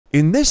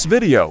In this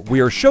video,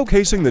 we are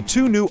showcasing the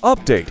two new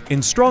update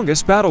in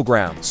Strongest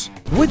Battlegrounds,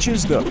 which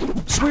is the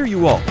Swear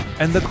You Alt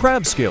and the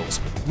Crab skills.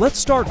 Let's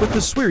start with the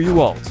Swear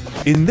You Alt.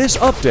 In this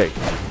update,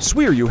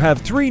 Swear You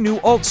have 3 new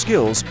alt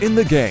skills in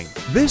the game.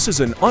 This is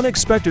an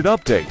unexpected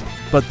update,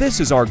 but this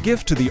is our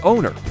gift to the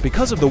owner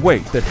because of the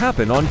wait that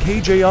happened on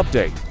KJ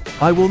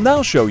update. I will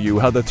now show you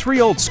how the 3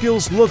 alt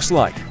skills looks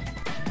like.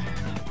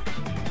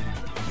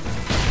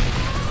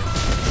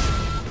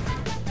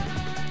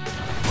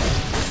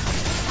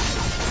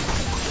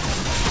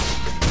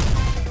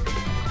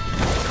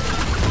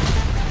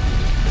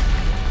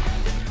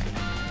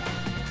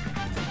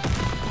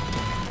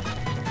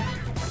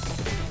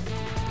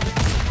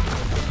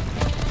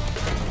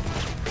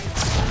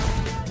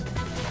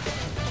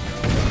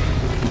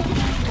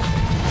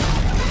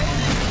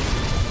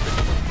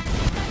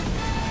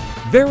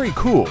 Very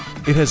cool!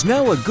 It has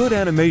now a good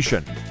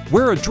animation,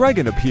 where a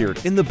dragon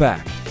appeared in the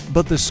back.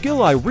 But the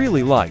skill I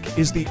really like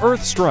is the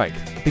Earth Strike,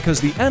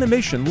 because the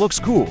animation looks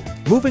cool.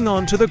 Moving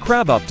on to the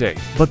crab update.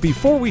 But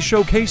before we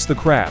showcase the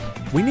crab,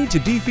 we need to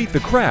defeat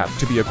the crab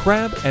to be a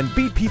crab and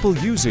beat people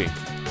using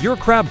your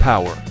crab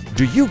power.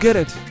 Do you get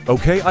it?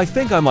 Okay, I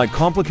think I might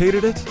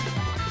complicated it.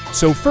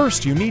 So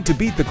first you need to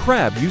beat the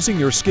crab using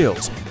your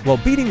skills. While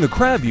beating the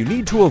crab you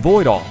need to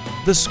avoid all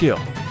the skill.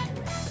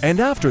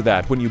 And after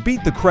that, when you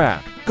beat the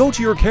crab, go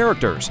to your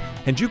characters,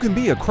 and you can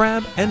be a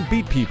crab and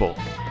beat people.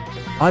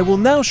 I will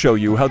now show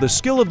you how the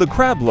skill of the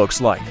crab looks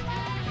like.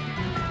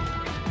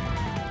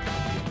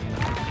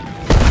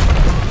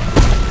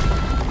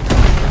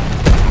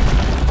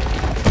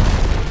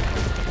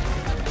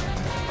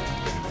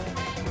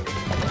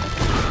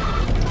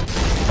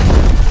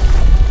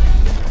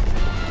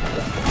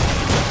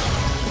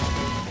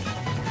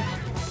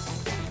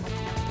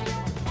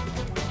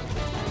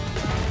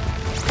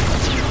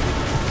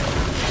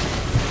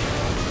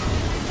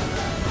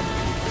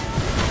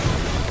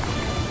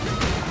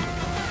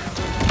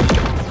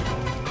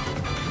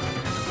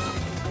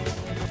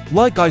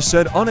 Like I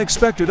said,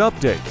 unexpected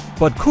update,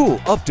 but cool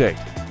update.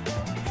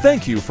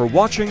 Thank you for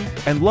watching,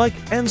 and like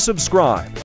and subscribe.